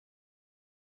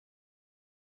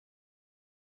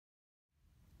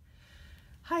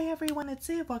Hi everyone, it's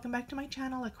Eve. Welcome back to my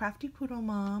channel, A Crafty Poodle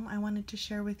Mom. I wanted to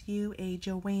share with you a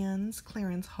JoAnn's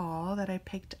clearance haul that I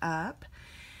picked up.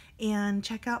 And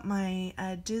check out my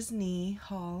Disney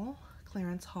haul,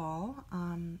 clearance haul,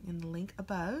 in the link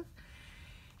above.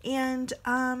 And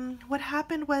what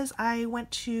happened was I went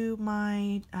to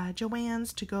my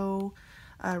JoAnn's to go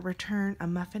return a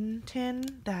muffin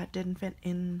tin that didn't fit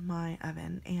in my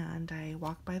oven. And I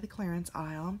walked by the clearance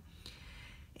aisle.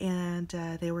 And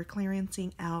they were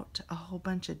clearancing out a whole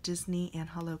bunch of Disney and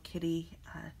Hello Kitty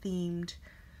themed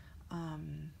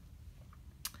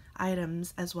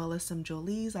items, as well as some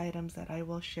JoAnn's items that I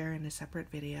will share in a separate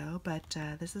video. But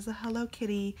this is a Hello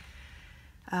Kitty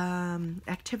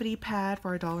activity pad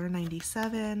for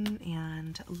 $1.97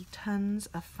 and tons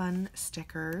of fun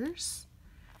stickers.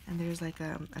 And there's like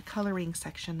a coloring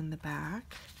section in the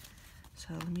back.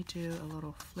 So let me do a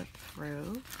little flip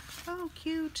through. Oh,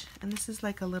 cute. And this is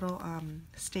like a little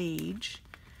stage.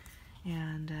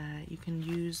 And you can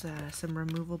use some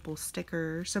removable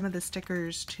stickers, some of the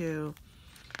stickers to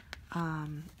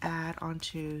add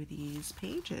onto these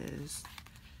pages.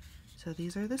 So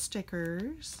these are the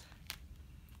stickers.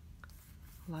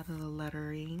 A lot of the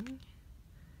lettering.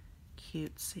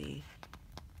 Cutesy.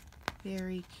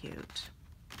 Very cute.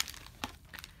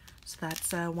 So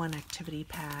that's one activity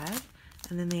pad.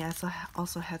 And then they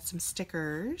also had some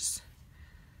stickers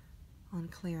on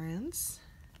clearance.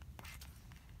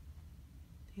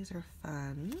 These are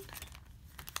fun.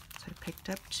 So I picked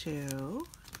up two.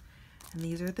 And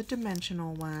these are the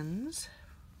dimensional ones.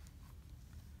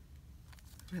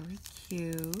 Really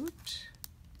cute.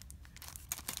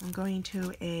 I'm going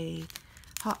to a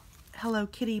Hello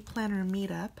Kitty planner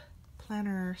meetup,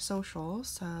 planner social,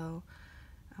 so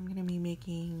I'm going to be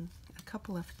making a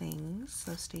couple of things,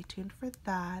 so stay tuned for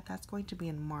that. That's going to be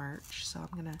in March, so I'm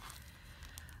gonna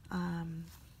I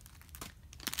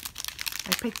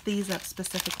picked these up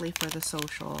specifically for the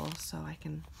social, so I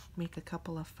can make a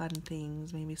couple of fun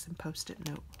things, maybe some post-it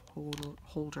note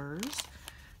holders.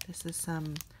 This is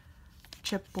some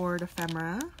chipboard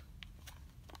ephemera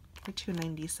for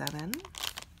 $2.97.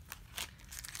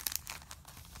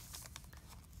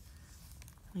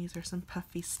 These are some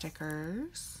puffy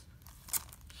stickers.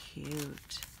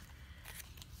 Cute.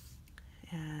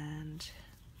 And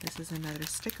this is another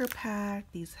sticker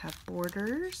pack. These have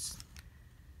borders.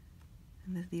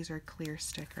 And these are clear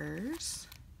stickers.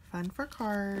 Fun for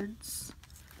cards.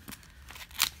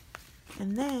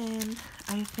 And then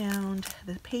I found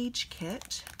the page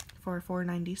kit for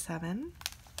 $4.97. And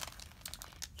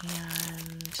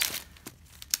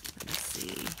let me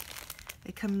see.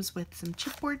 It comes with some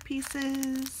chipboard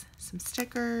pieces, some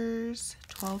stickers,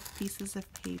 12 pieces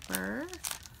of paper,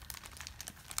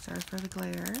 sorry for the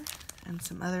glare, and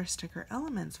some other sticker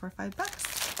elements for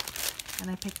 $5. And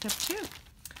I picked up two.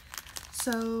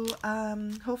 So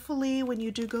hopefully when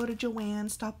you do go to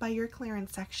JoAnn's, stop by your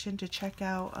clearance section to check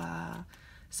out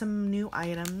some new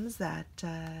items that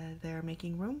they're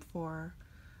making room for,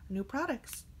 new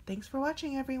products. Thanks for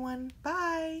watching, everyone.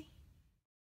 Bye!